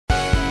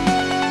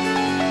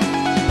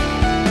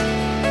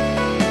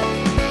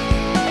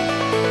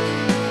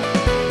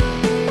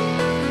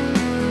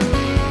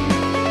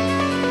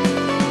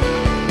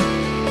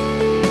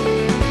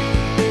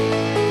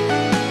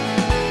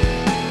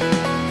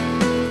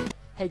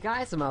Hey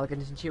guys, I'm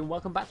Elegant and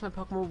welcome back to my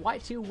Pokemon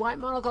White 2 White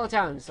Monocolour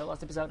Town. So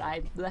last episode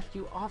I left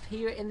you off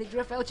here in the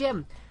Driftvale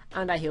gym,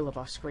 and I healed up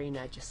off screen,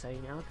 just so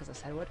you know, because I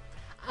said I would.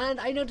 And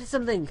I noticed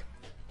something.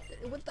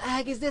 What the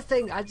heck is this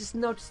thing? I just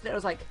noticed it. I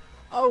was like,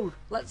 oh,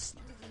 let's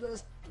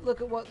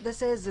look at what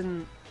this is,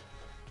 and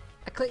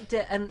I clicked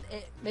it and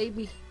it made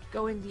me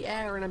go in the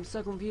air, and I'm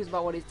so confused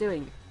about what it's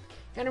doing.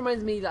 Kind of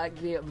reminds me like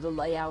the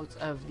layout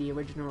of the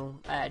original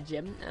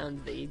gym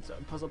and the sort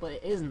of puzzle, but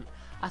it isn't.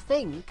 I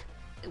think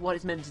what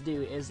it's meant to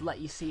do is let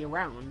you see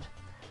around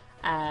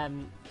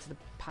to the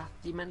path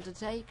you're meant to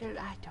take.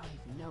 I don't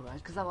even know,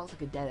 guys, because that looks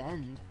like a dead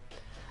end.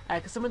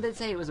 Because someone did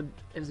say it was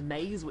a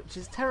maze, which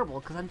is terrible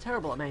because I'm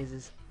terrible at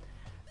mazes,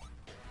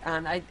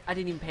 and I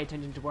didn't even pay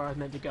attention to where I was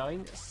meant to be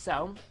going.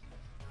 So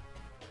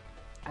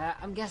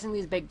I'm guessing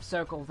these big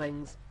circle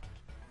things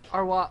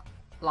are what,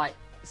 like,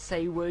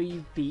 say where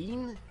you've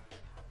been.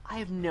 I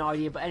have no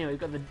idea, but anyway, we've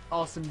got the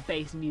awesome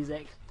bass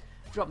music.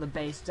 Drop the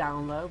bass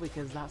down low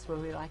because that's where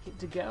we like it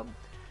to go,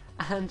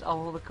 and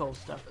all the cool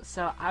stuff.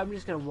 So I'm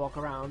just gonna walk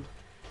around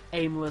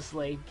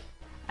aimlessly.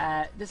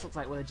 This looks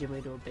like where the gym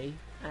leader would be.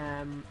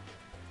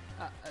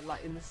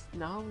 Like in this?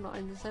 No, not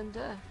in the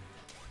center.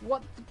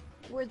 What?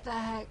 Where the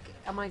heck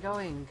am I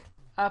going?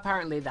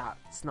 Apparently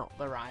that's not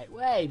the right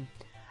way.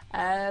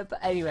 But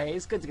anyway,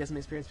 it's good to get some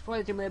experience before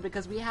the gym leader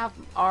because we have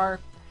our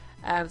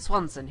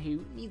Swanson,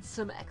 who needs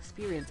some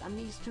experience and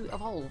needs to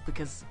evolve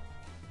because,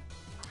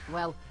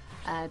 well,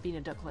 being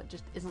a ducklet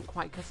just isn't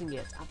quite cutting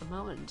it at the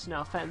moment.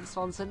 No offense,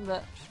 Swanson,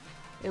 but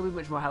it'll be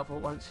much more helpful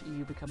once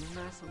you become a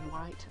nice and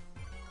white,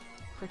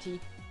 pretty,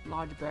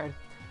 large bird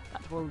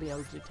that will be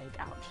able to take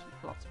out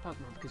lots of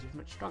Pokemon because you're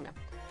much stronger.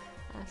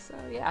 So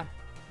yeah.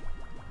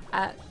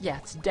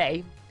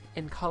 Today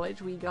in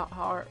college we got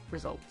our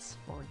results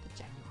for the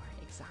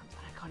January exams.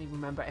 And I can't even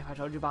remember if I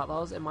told you about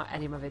those in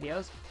any of my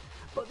videos.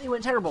 But they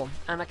went terrible,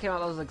 and I came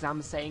out of those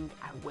exams saying,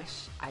 I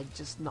wish I'd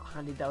just not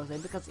handed those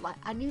in, because like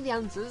I knew the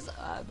answers,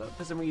 but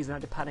for some reason I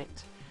just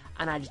panicked,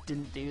 and I just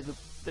didn't do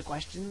the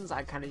questions.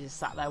 I kind of just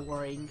sat there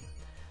worrying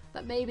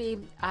that maybe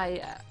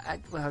I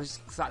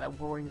was sat there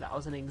worrying that I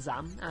was an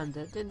exam, and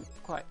didn't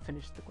quite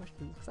finish the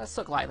questions, because I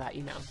suck like that,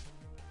 you know.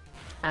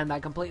 And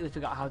I completely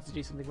forgot how to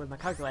do something with my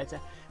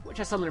calculator, which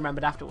I suddenly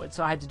remembered afterwards,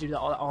 so I had to do that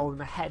all in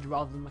my head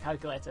rather than my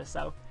calculator.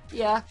 So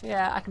yeah,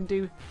 I can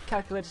do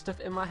calculator stuff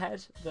in my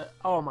head, but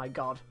oh my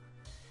god,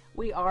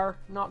 we are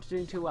not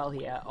doing too well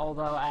here,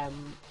 although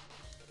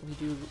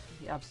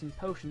we have some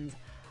potions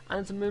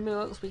and some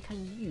moonmilks we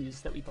can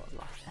use that we bought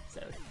last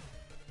episode.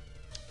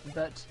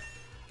 But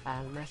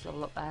nice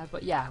level up there.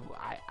 But yeah,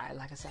 I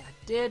like I said,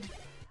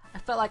 I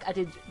felt like I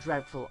did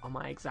dreadful on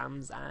my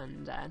exams,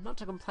 and not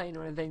to complain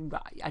or anything,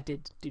 but I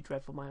did do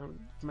dreadful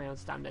my own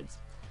standards.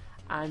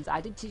 And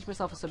I did teach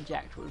myself a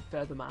subject with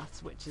further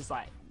maths, which is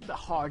like the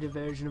harder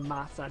version of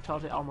maths, and I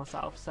taught it all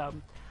myself. So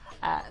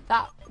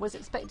that was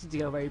expected to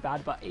go very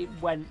bad, but it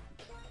went.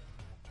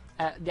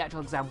 The actual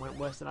exam went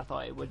worse than I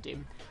thought it would do,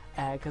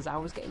 because I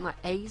was getting like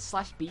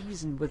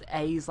A's/B's, and with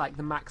A's like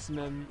the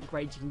maximum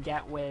grade you can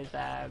get with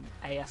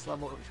AS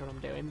level, which is what I'm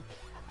doing.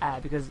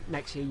 Because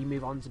next year you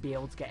move on to be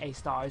able to get A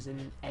stars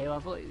in A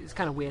level. It's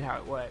kind of weird how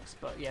it works,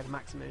 but yeah, the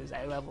maximum is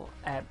A level.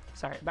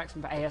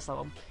 Maximum for AS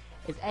level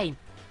is A.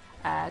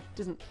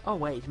 Doesn't. Oh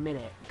wait a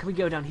minute. Can we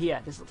go down here?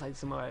 This looks like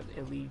somewhere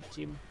elite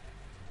gym.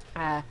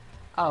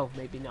 Oh,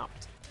 maybe not.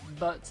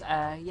 But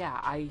yeah,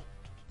 I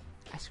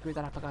screwed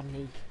that up. I got an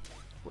E,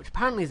 which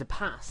apparently is a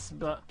pass.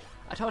 But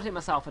I taught it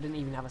myself. I didn't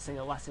even have a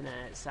single lesson in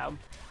it. So,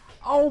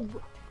 oh.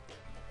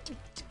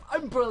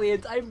 I'm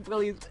brilliant,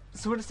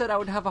 Someone said I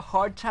would have a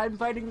hard time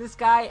fighting this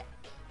guy.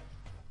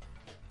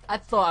 I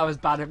thought I was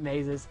bad at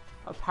mazes.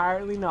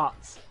 Apparently not.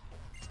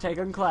 Let's take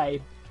on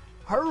Clay.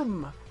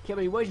 Herm! Kept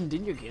me waiting,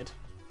 didn't you, kid?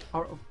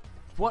 Or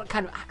what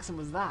kind of accent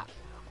was that?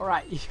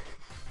 Alright.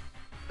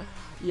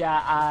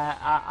 Yeah,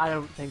 I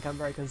don't think I'm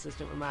very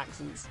consistent with my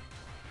accents.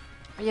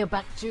 Yeah,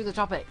 back to the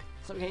topic.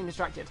 Stop getting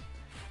distracted.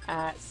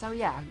 So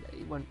yeah,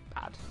 it went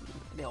bad.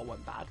 They all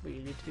went bad,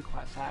 really, to be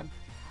quite fair.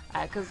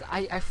 Because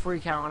I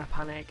freak out when I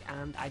panic,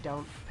 and I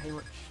don't pay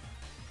much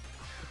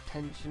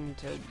attention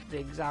to the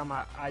exam.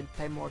 I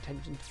pay more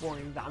attention to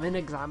warning that I'm in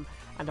exam,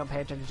 and don't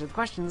pay attention to the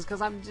questions, because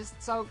I'm just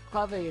so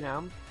clever, you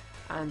know.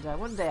 And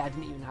one day I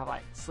didn't even have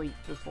like sleep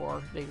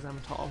before the exam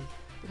at all,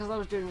 because I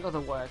was doing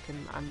other work, and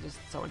I'm just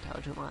so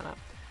intelligent like that.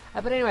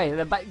 But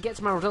anyway, get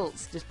to my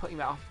results, just putting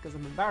that off because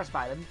I'm embarrassed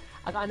by them.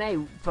 I got an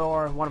A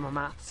for one of my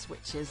maths,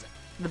 which is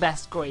the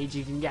best grade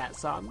you can get,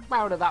 so I'm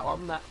proud of that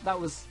one. That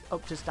was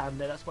up to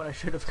standard. That's what I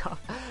should have got.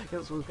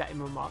 That's what I was getting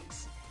my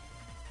marks.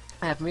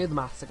 For my other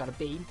maths, I got a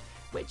B,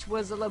 which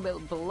was a little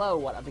bit below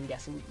what I've been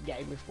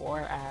getting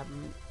before.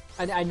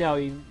 I know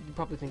you're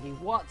probably thinking,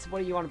 what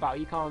are you on about?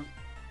 You can't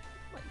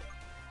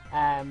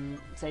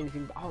say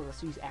anything. But, oh,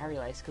 let's use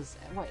Aerial Ace, because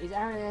what is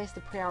Aerial Ace,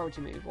 the priority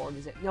move, or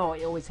is it? No,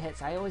 it always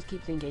hits. I always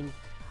keep thinking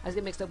I just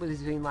get mixed up with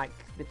between like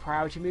the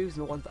priority moves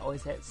and the ones that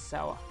always hits.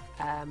 So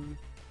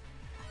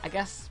I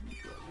guess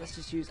let's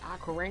just use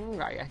Aqua Ring.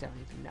 Right, I don't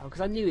even know,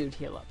 because I knew it would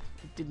heal up.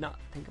 I did not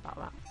think about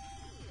that.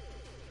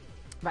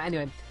 But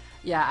anyway,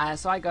 Yeah,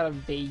 so I got a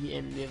B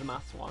in the other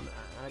maths one,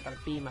 and I got a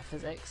B in my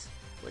physics,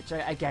 which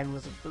again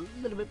was a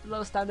little bit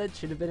below standard,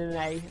 should have been an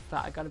A,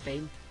 but I got a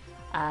B.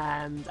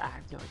 And I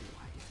have no idea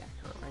why he's the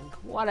accurate rank.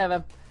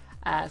 Whatever.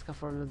 Let's go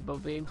for another bubble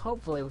beam.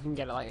 Hopefully we can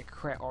get like a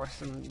crit or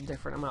some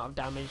different amount of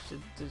damage to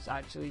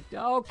actually...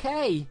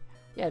 Okay!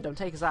 Yeah, don't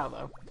take us out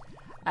though.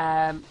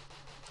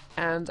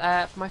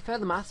 For my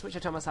further maths, which I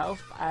taught myself,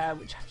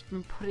 which I've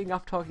been putting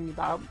off talking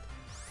about,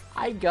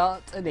 I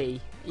got an E.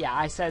 Yeah,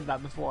 I said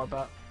that before,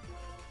 but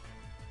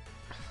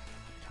I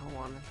don't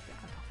want to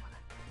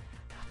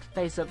have to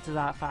face up to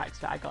that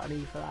fact that I got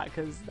an E for that,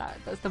 because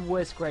that's the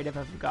worst grade I've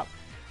ever got.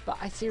 But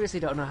I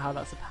seriously don't know how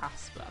that's a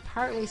pass, but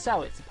apparently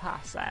so, it's a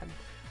pass. So I'm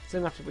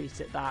going to have to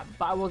resit that,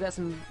 but I will get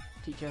some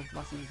teacher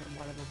lessons and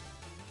whatever.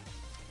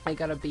 I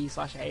got a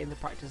B/A in the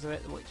practice of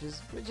it, which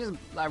is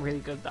like, really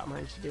good that I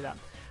managed to do that.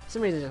 For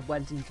some reason I just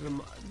went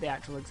into the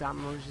actual exam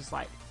and I was just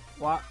like,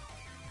 what?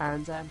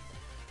 And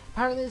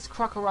apparently this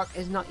Crocker Rock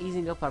is not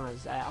easing up on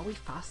us. Are we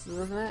faster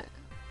than it?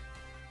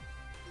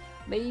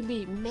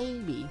 Maybe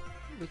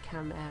we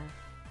can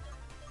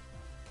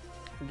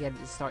get it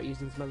to start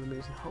using some other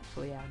moves and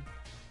hopefully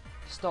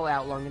stall it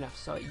out long enough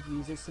so it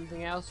uses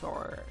something else,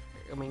 or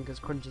I mean, because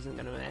Crunch isn't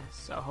going to miss,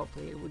 so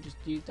hopefully it will just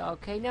do.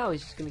 Okay, no,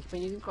 it's just going to keep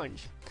on using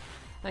Crunch.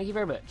 Thank you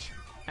very much.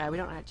 We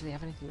don't actually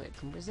have anything that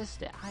can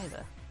resist it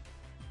either.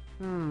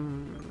 I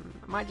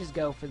might just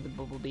go for the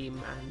Bubble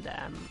Beam and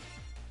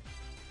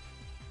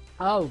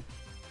oh, of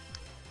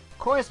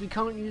course we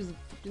can't use the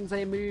fucking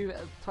same move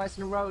twice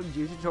in a row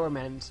due to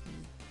Torment.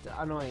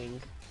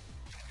 Annoying.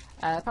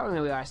 Apparently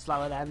we are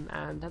slower then,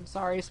 and I'm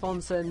sorry,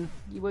 Swanson,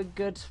 you were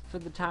good for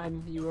the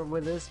time you were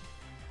with us.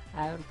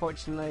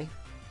 Unfortunately,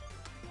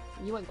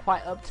 you went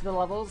quite up to the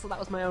levels, so that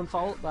was my own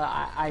fault, but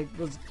I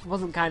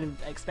wasn't kind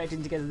of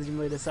expecting to get the gym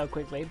leader so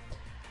quickly.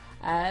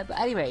 But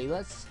anyway,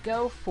 let's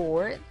go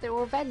for the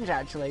Revenge,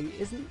 actually.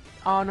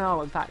 Oh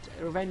no, in fact,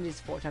 Revenge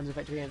is 4 times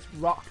effective against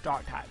rock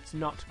dark types,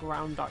 not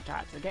ground dark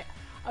types.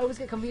 I always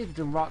get confused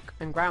between rock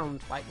and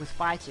ground, like with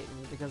fighting,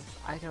 because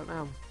I don't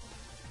know.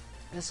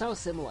 They're so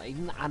similar,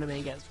 even the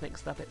anime gets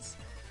mixed up. It's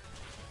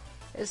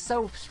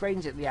so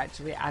strange that they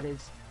actually added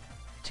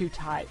 2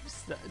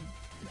 types that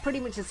are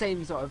pretty much the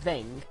same sort of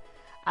thing,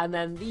 and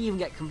then they even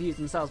get confused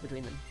themselves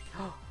between them.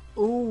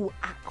 Ooh,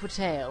 Aqua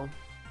Tail.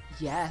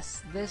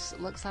 Yes, this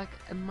looks like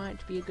it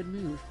might be a good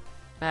move.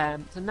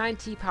 So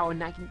 90 power,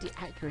 90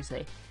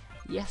 accuracy.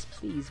 Yes,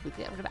 please, we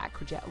get rid of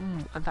Aqua Jet.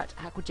 In fact,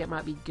 Aqua Jet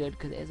might be good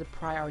because it is a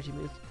priority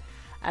move.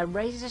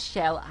 Razor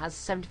Shell has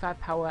 75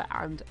 power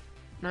and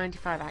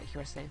 95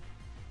 accuracy.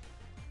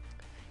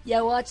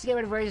 Yeah, well, let's get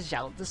rid of Razor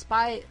Shell.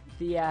 Despite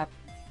the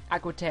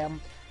Aqua Tail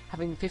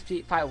having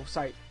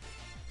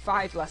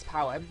 5 less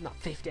power, not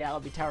 50, that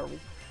would be terrible.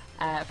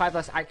 5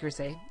 less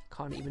accuracy,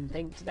 can't even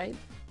think today.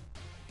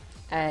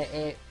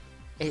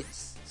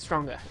 It's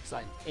stronger. It's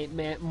like it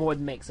more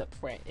than makes up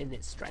for it in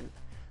its strength.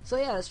 So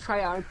yeah, let's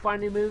try our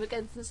final move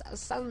against this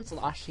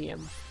Sandslash here,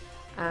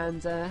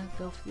 and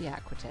go for the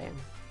Aqua Tail.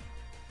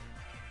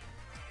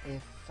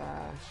 If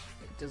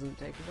it doesn't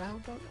take us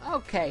out,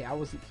 okay, I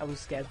was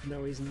scared for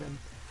no reason then.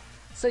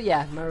 So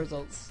yeah, my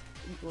results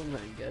were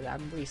really good.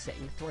 I'm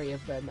resetting 3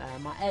 of them.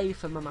 My A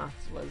for my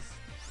maths was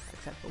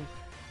acceptable,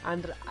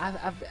 and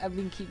I've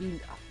been keeping.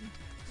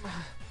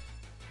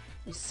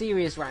 I'm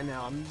serious right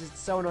now. I'm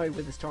just so annoyed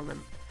with this tournament.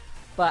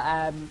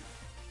 But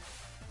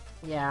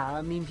yeah,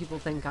 I mean, people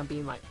think I'm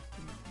being like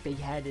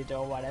big-headed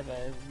or whatever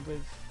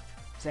with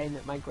saying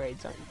that my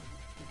grades aren't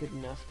good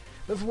enough.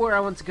 But for where I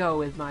want to go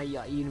with my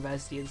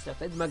university and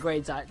stuff, my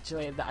grades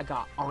actually that I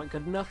got aren't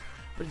good enough.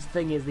 But the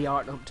thing is, they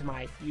aren't up to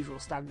my usual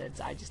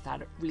standards. I just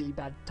had a really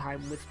bad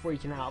time with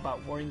freaking out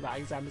about worrying about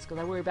exams because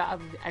I worry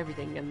about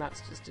everything, and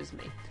that's just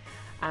me.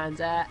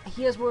 And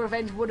here's where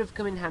Revenge would have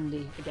come in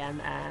handy again,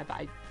 but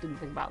I didn't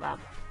think about that.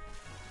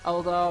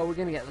 Although we're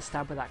going to get the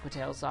stab with Aqua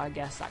Tail, so I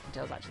guess Aqua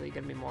Tail's actually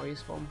going to be more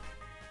useful.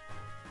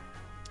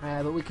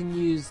 But we can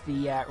use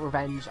the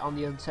Revenge on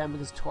the other turn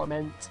because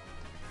Torment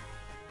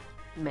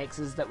makes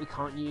us that we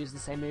can't use the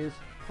same move.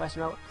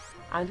 Question out.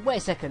 And wait a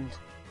second,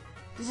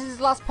 this is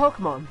his last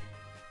Pokemon.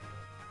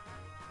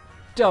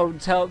 Don't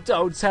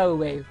tell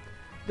me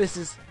this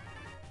is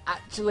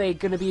actually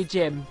going to be a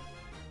gym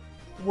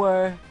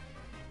where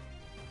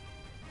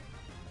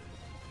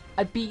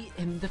I beat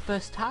him the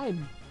first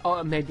time.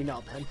 Or maybe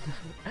not then.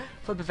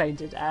 Flipper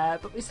fainted.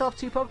 But we still have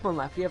 2 Pokemon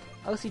left. We have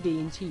OCD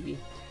and Chibi.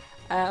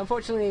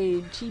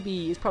 Unfortunately,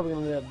 Chibi is probably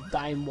going to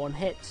die in 1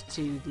 hit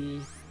to the...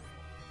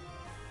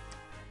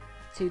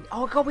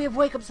 Oh god, we have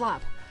Wake Up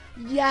Slap!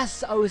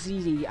 Yes,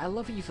 OCD! I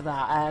love you for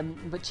that.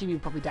 But Chibi will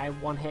probably die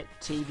in 1 hit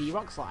to the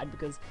Rock Slide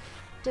because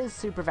it is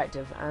super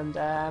effective. And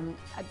I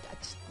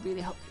just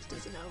really hope this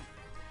does enough.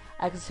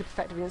 Because it's super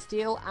effective against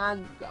Steel.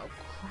 And... oh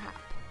crap.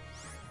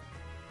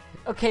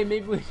 Okay,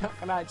 maybe we're not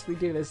going to actually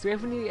do this. Do we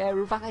have any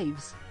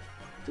revives?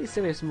 Please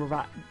tell me we have some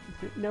revives.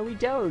 No, we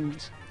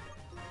don't.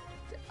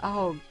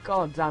 Oh,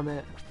 god damn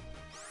it.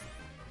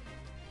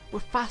 We're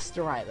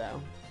faster, right,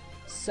 though.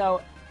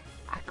 So,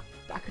 I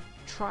could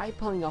try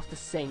pulling off the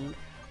Sing,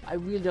 I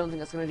really don't think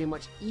that's going to do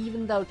much,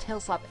 even though Tail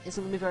Slap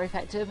isn't going to be very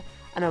effective.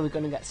 I know we're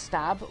going to get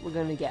Stab, we're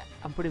going to get,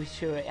 I'm pretty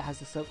sure it has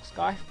the Silk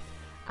Scarf,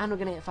 and we're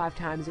going to hit 5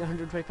 times,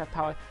 125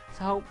 power,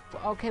 so,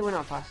 okay, we're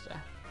not faster.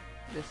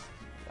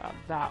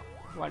 That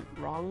went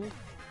wrong.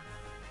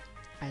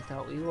 I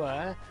thought we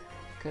were,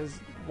 because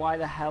why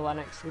the hell an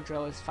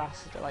Excadrill is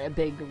faster, like a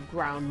big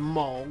ground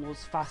mole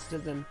was faster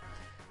than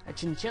a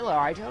Chinchilla,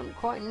 I don't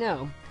quite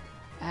know.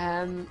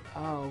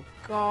 Oh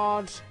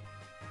god.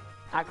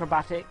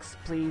 Acrobatics,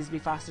 please be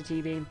faster,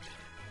 TB.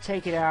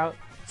 Take it out,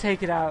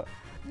 take it out.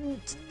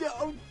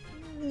 No,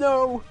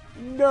 no,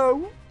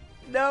 no,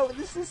 no,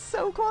 this is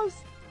so close.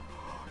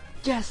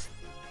 Yes,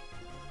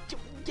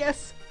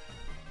 yes,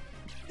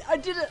 I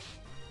did it,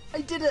 I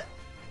did it.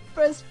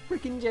 First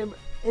freaking gym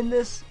in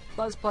this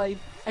Let's Play,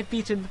 I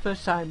beat him the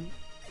first time.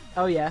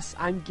 Oh yes,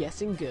 I'm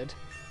guessing good.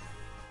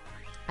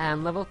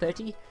 And level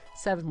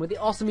 37 with the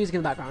awesome music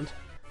in the background.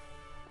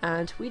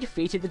 And we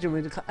defeated the gym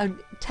leader.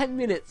 10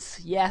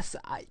 minutes, yes,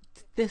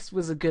 this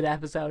was a good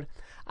episode.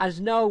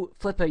 And no,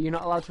 Flipper, you're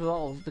not allowed to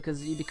evolve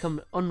because you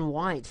become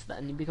unwhite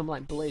then, you become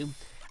like blue.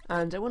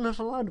 And we're not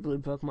allowed blue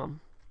Pokemon.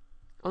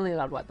 Only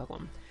allowed white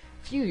Pokemon.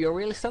 Phew, you're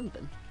really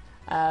something.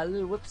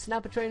 Little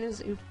whippersnapper trainers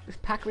who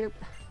pack real.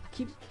 I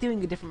keep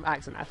doing a different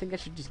accent. I think I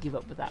should just give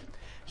up with that.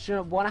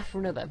 Sure, one after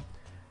another.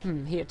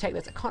 Here, take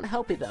this. I can't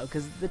help it though,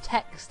 because the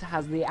text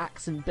has the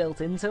accent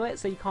built into it,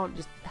 so you can't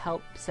just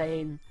help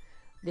saying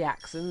the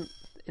accent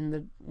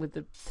with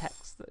the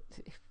text.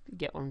 If you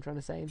get what I'm trying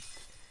to say.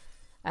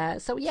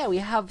 So yeah, we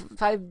have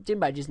 5 gym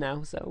badges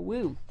now. So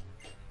woo.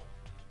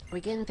 We're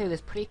getting through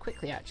this pretty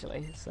quickly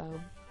actually. So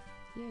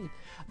yay.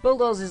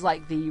 Bulldoze is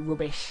like the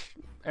rubbish.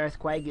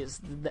 Earthquake is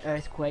the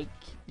earthquake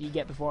you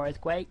get before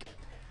earthquake.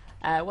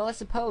 Well, I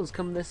suppose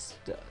come this.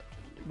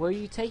 Where are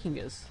you taking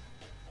us?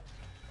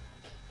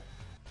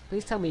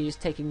 Please tell me you're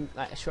just taking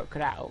like a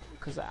shortcut out,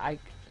 because I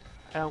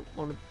don't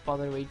want to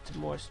bother to read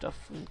more stuff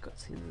and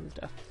cutscenes and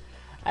stuff.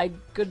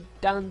 Good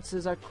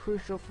dancers are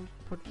crucial for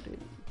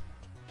putting.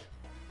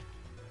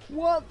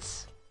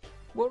 What?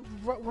 What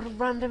a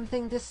random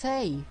thing to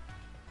say.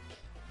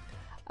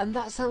 And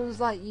that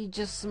sounds like you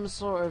just some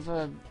sort of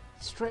a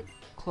strip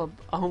club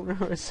owner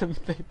or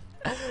something.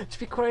 To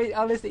be quite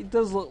honest, it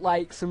does look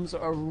like some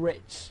sort of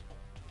rich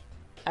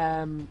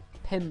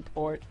pimp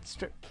or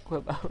strip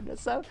club owner.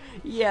 So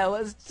yeah,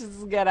 let's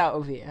just get out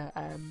of here.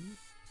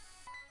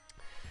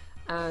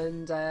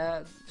 And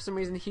for some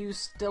reason Hugh's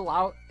still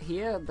out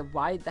here.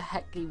 Why the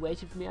heck he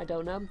waited for me, I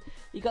don't know.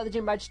 You got the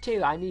gym badge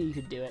too. I knew you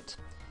could do it.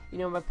 You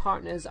know, my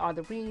partners are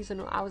the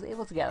reason I was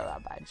able to get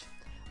that badge.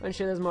 I'm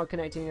sure there's more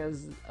connecting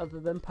us other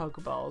than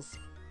Pokeballs.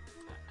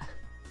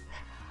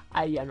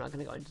 Yeah, I'm not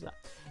going to go into that.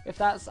 If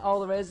that's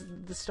all there is,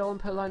 the stolen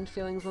Poland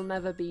feelings will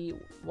never be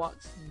what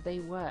they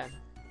were.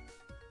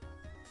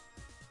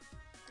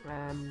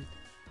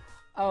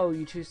 Oh,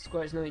 you two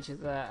squirts know each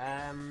other.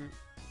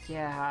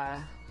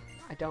 Yeah,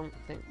 I don't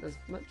think there's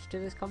much to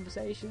this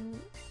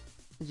conversation.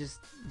 Just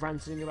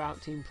ranting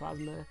about Team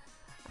Plasma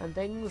and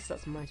things.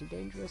 That's mighty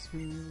dangerous.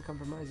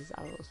 Compromises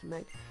adults to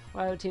make.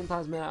 Well, Team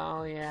Plasma,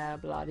 oh yeah,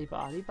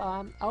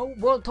 blah-de-blah-de-blah. Oh,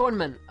 World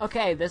Tournament!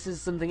 Okay, this is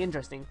something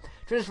interesting.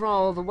 Trainers from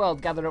all over the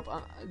world gathered up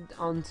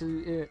on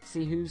to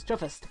see who's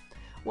toughest.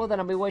 Well then,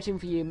 I'll be waiting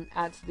for you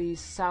at the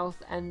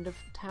south end of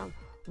town.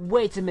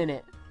 Wait a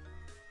minute!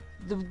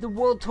 The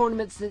World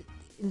Tournament's in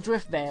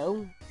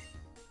Driftvale?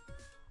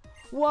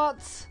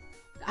 What?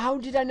 How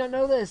did I not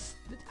know this?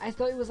 I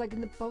thought it was like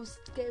in the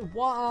post-game.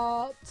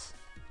 What?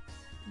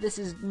 This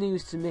is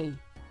news to me.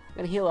 I'm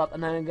gonna heal up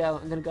and then I'm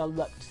gonna go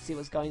look to see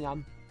what's going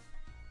on.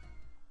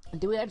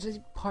 Do we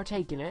actually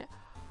partake in it?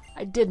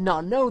 I did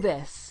not know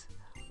this.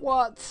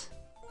 What?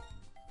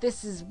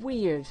 This is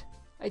weird.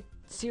 I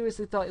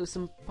seriously thought it was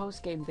some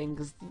post-game thing,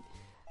 because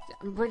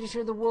I'm pretty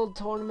sure the World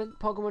Tournament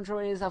Pokemon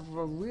trainers have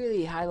a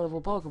really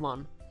high-level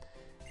Pokemon.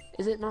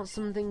 Is it not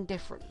something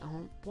different?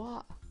 Oh,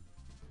 what?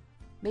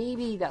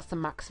 Maybe that's the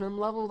maximum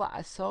level that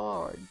I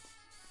saw, or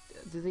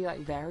do they like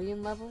vary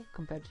in level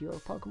compared to your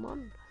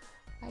Pokemon?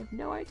 I have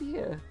no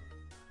idea.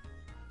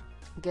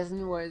 I'm guessing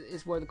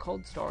is where the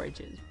cold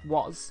storage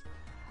was.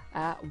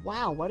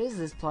 Wow, what is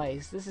this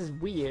place? This is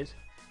weird.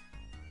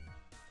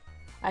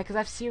 Because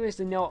I've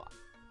seriously no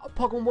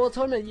Pokemon World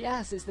Tournament.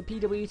 Yes, it's the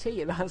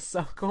PWT. That's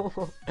so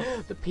cool.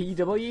 The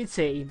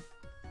PWT.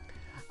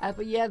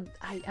 But yeah,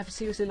 I've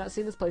seriously not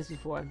seen this place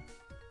before.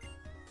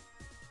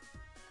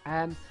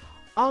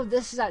 Oh,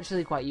 this is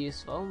actually quite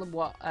useful.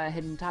 What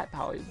hidden type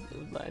power you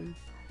would learn.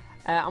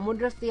 I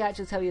wonder if they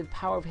actually tell you the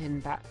power of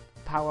hidden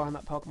power on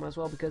that Pokemon as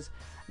well, because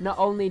not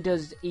only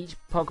does each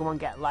Pokemon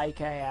get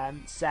like a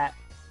set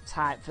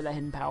type for the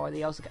hidden power,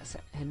 they also get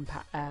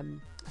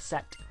a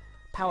set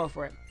power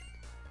for it.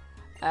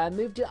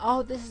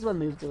 Oh, this is what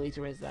Move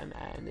Deleter is then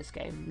in this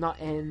game, not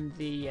in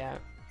the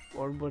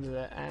or what is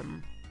it?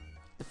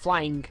 The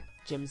Flying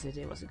Gym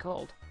City. What's it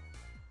called?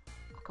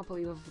 I can't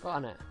believe I've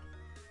forgotten it.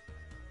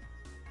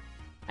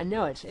 I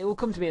know it. It will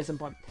come to me at some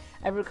point.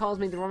 Everyone calls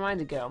me the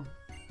Reminder Girl.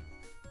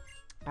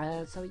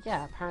 So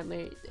yeah,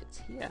 apparently it's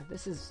here.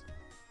 This is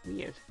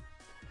weird.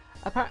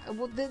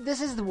 Well,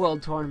 this is the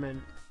World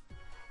Tournament.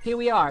 here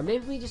we are.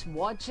 Maybe we just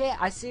watch it?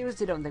 I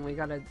seriously don't think we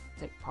gotta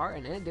take part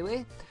in it, do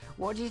we?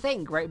 What do you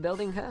think? Great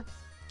building, huh?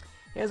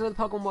 Here's where the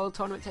Pokemon World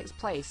Tournament takes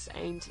place.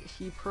 Ain't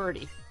he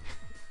pretty?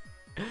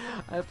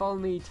 Follow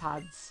me,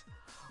 Tads.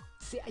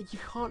 See, you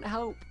can't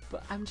help,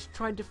 but I'm just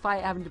trying to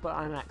fight having to put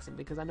on an accent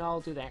because I know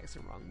I'll do the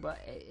accent wrong, but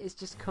it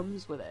just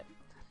comes with it.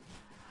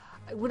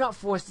 We're not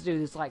forced to do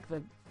this like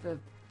the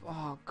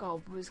oh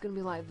god, it's gonna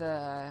be like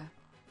the,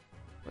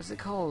 what's it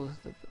called?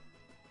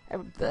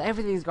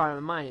 Everything's gone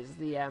in my mind. It's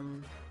the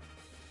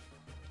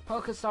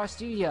PokeStar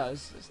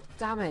Studios.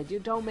 Damn it,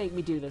 dude! Don't make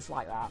me do this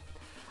like that.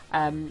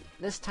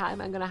 This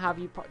time I'm gonna have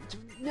you.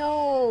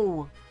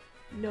 No,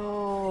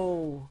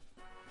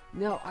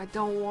 I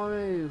don't want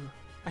to.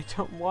 I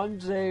don't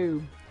want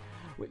to.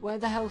 Wait, where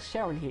the hell's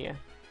Sharon here?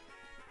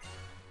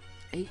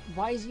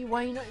 Why are you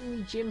not in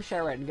the gym,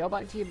 Sharon? Go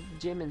back to your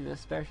gym in the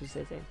Special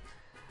City.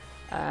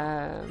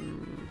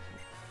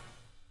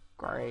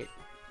 Great.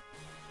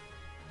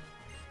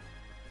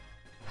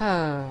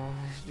 I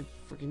should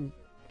freaking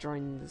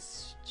join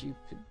this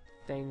stupid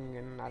thing,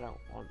 and I don't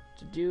want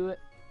to do it.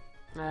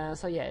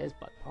 So yeah, it is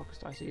Black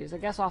PokeStar Studios. I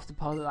guess I'll have to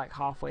pause it like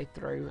halfway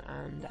through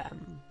and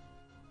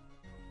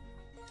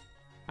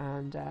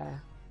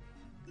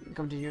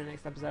continue in the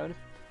next episode.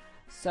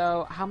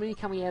 So how many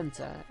can we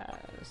enter?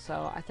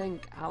 So I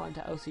think I'll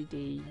enter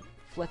OCD,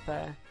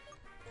 Flipper,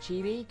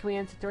 Chibi. Can we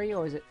enter 3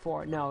 or is it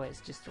 4? No,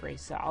 it's just 3.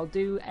 So I'll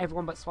do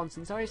everyone but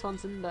Swanson. Sorry,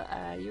 Swanson, but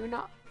you're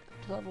not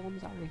to level 1.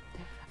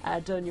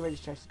 Sorry. Done your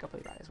registration. Go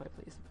play right this way,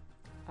 please.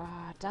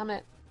 Ah, damn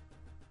it.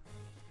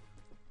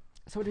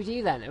 So what do we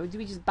do then? Do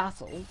we just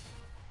battle?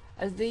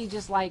 Is they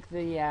just like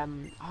the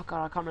oh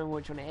god, I can't remember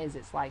which one it is.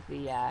 It's like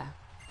the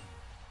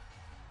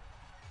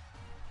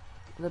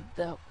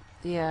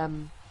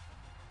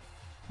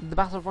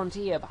Battle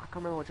Frontier, but I can't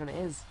remember which one it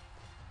is.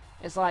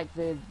 It's like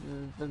the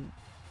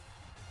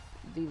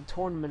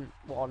tournament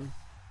one.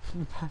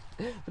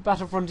 The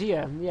Battle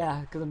Frontier,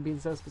 yeah, because I'm being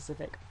so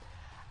specific.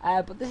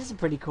 But this is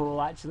pretty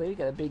cool actually. We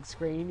get a big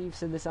screen. You've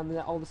seen this on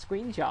all the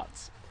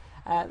screenshots.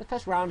 The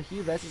first round,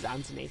 Hugh versus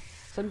Anthony.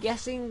 So I'm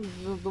guessing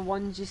the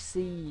ones you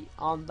see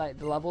on like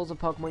the levels of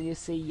Pokemon you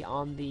see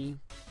on the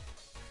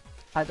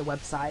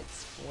websites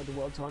for the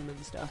World Tournament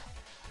and stuff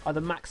are the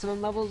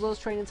maximum levels those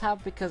trainers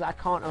have, because I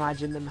can't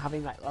imagine them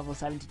having like level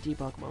 72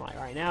 Pokemon like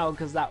right now,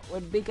 because that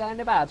would be kind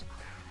of bad.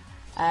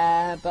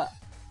 But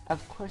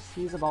of course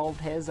he's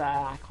evolved his.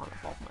 I can't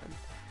evolve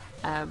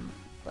mine.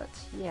 But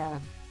yeah.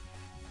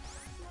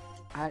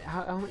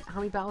 How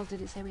many battles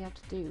did it say we have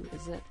to do?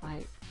 Is it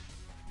like,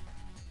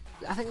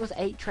 I think it was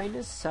 8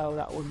 trainers, so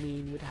that would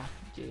mean we'd have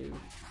to do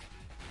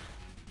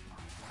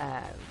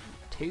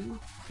 2,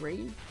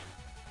 3,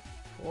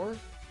 4.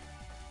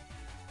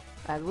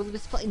 We'll be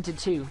split into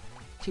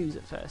 2s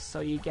at first, so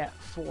you get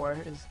 4,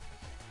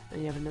 then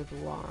you have another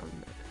 1.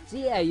 So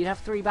yeah, you'd have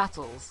 3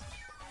 battles.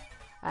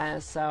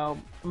 So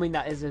I mean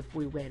that is if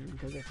we win,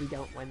 because if we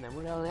don't win, then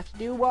we'll only have to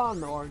do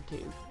 1 or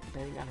 2,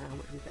 depending on how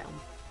much we film.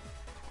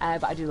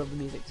 But I do love the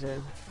music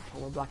too.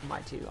 Pokemon Black and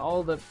White too.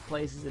 All the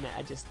places in it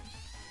are just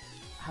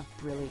have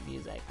brilliant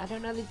music. I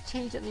don't know, they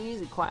changed up the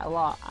music quite a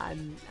lot,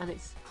 and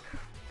it's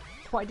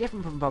quite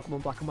different from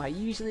Pokemon Black and White.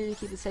 Usually they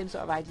keep the same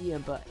sort of idea,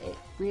 but it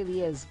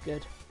really is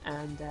good.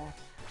 And I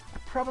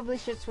probably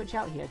should switch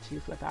out here to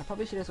Flipper. I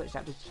probably should have switched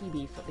out to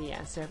Chibi for the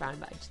Servine,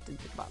 but I just didn't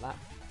think about that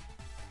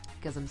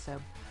because I'm so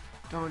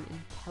darn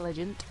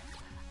intelligent.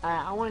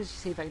 I wanted to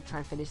see if I could try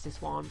and finish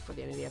this one for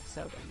the end of the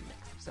episode, and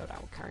next episode I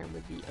will carry on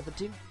with the other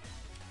 2.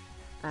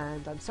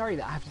 And I'm sorry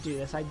that I have to do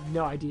this. I had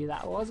no idea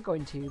that I was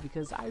going to,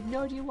 because I have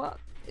no idea what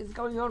is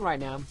going on right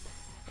now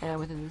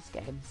within this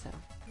game, so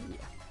yeah.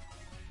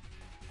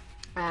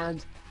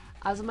 And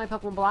as of my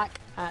Pokemon Black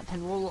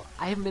 10 rule,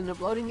 I haven't been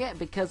uploading it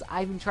because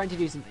I've been trying to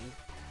do something.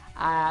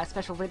 A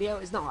special video.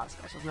 It's not that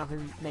special, it's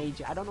nothing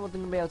major. I don't know whether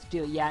I'm going to be able to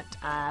do it yet,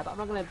 but I'm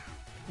not going to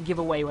give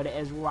away what it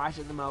is right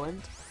at the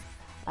moment.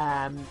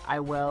 I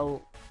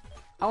will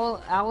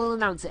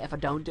announce it if I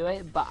don't do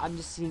it, but I'm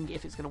just seeing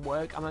if it's going to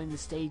work. I'm in the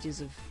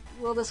stages of,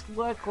 will this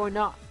work or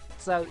not?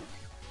 So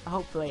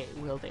hopefully it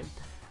will do.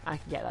 I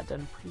can get that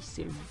done pretty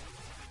soon,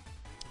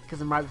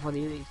 because I'm right before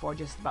the Elite Four,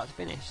 just about to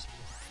finish.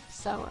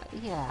 So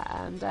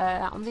yeah, and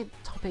on the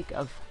topic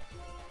of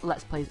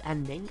Let's Plays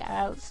ending,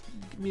 let's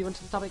move on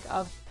to the topic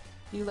of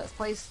new Let's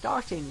Plays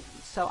starting.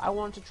 So I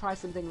want to try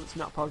something that's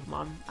not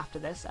Pokemon after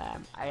this.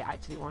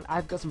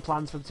 I've got some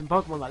plans for some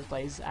Pokemon Let's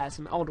Plays,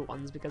 some older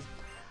ones, because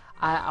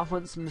I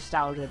want some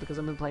nostalgia, because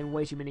I've been playing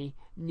way too many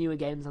newer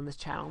games on this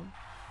channel.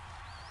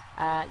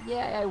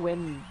 Yeah, I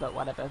win, but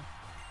whatever.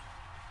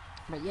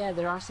 But yeah,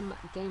 there are some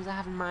games I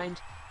have in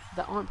mind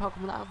that aren't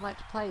Pokemon that I'd like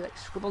to play, like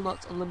Scribble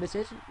Nuts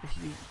Unlimited, if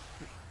you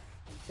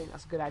think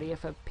that's a good idea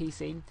for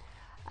PC.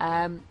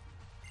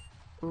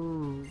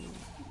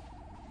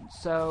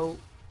 So,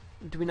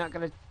 do we not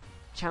get a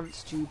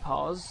chance to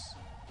pause?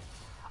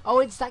 Oh,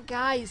 it's that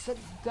guy! It's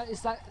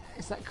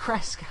that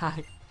Crest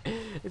guy!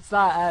 It's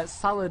that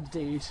salad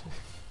dude.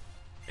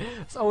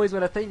 It's always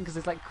what I think, because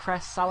it's like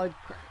Crest salad.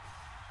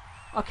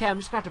 Okay, I'm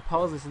just gonna have to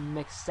pause this and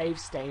make a save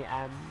state.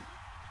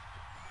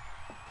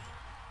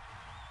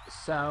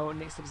 So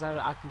next episode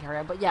I can carry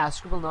on. But yeah,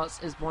 Scribble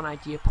Notes is one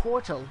idea.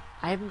 Portal.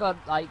 I haven't got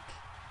like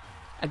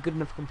a good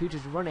enough computer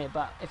to run it,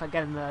 but if I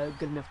get a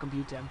good enough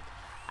computer,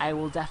 I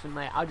will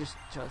definitely. I'll just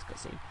show this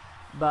cutscene.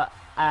 But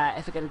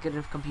if I get a good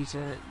enough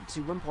computer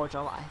to run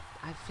Portal,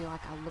 I feel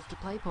like I'd love to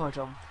play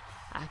Portal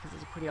because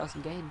it's a pretty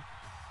awesome game.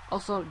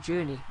 Also,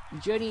 Journey.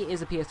 Journey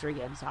is a PS3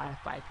 game, so I have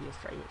to buy a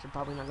PS3, which I'm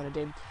probably not going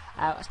to do,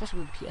 especially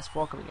with the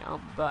PS4 coming out.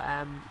 But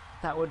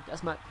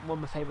that's one of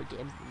my favourite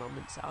games at the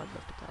moment, so I'd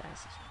love to play it.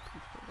 It's such a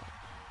beautiful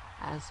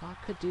game. So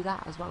I could do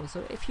that as well.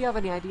 So if you have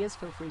any ideas,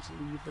 feel free to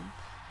leave them,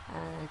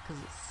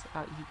 because it's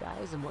about you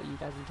guys and what you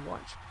guys want to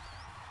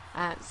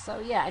watch. So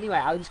yeah, anyway,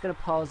 I'm just going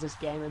to pause this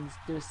game and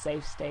do a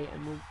save state,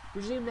 and we'll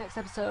resume next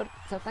episode.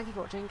 So thank you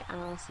for watching,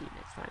 and I'll see you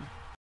next time.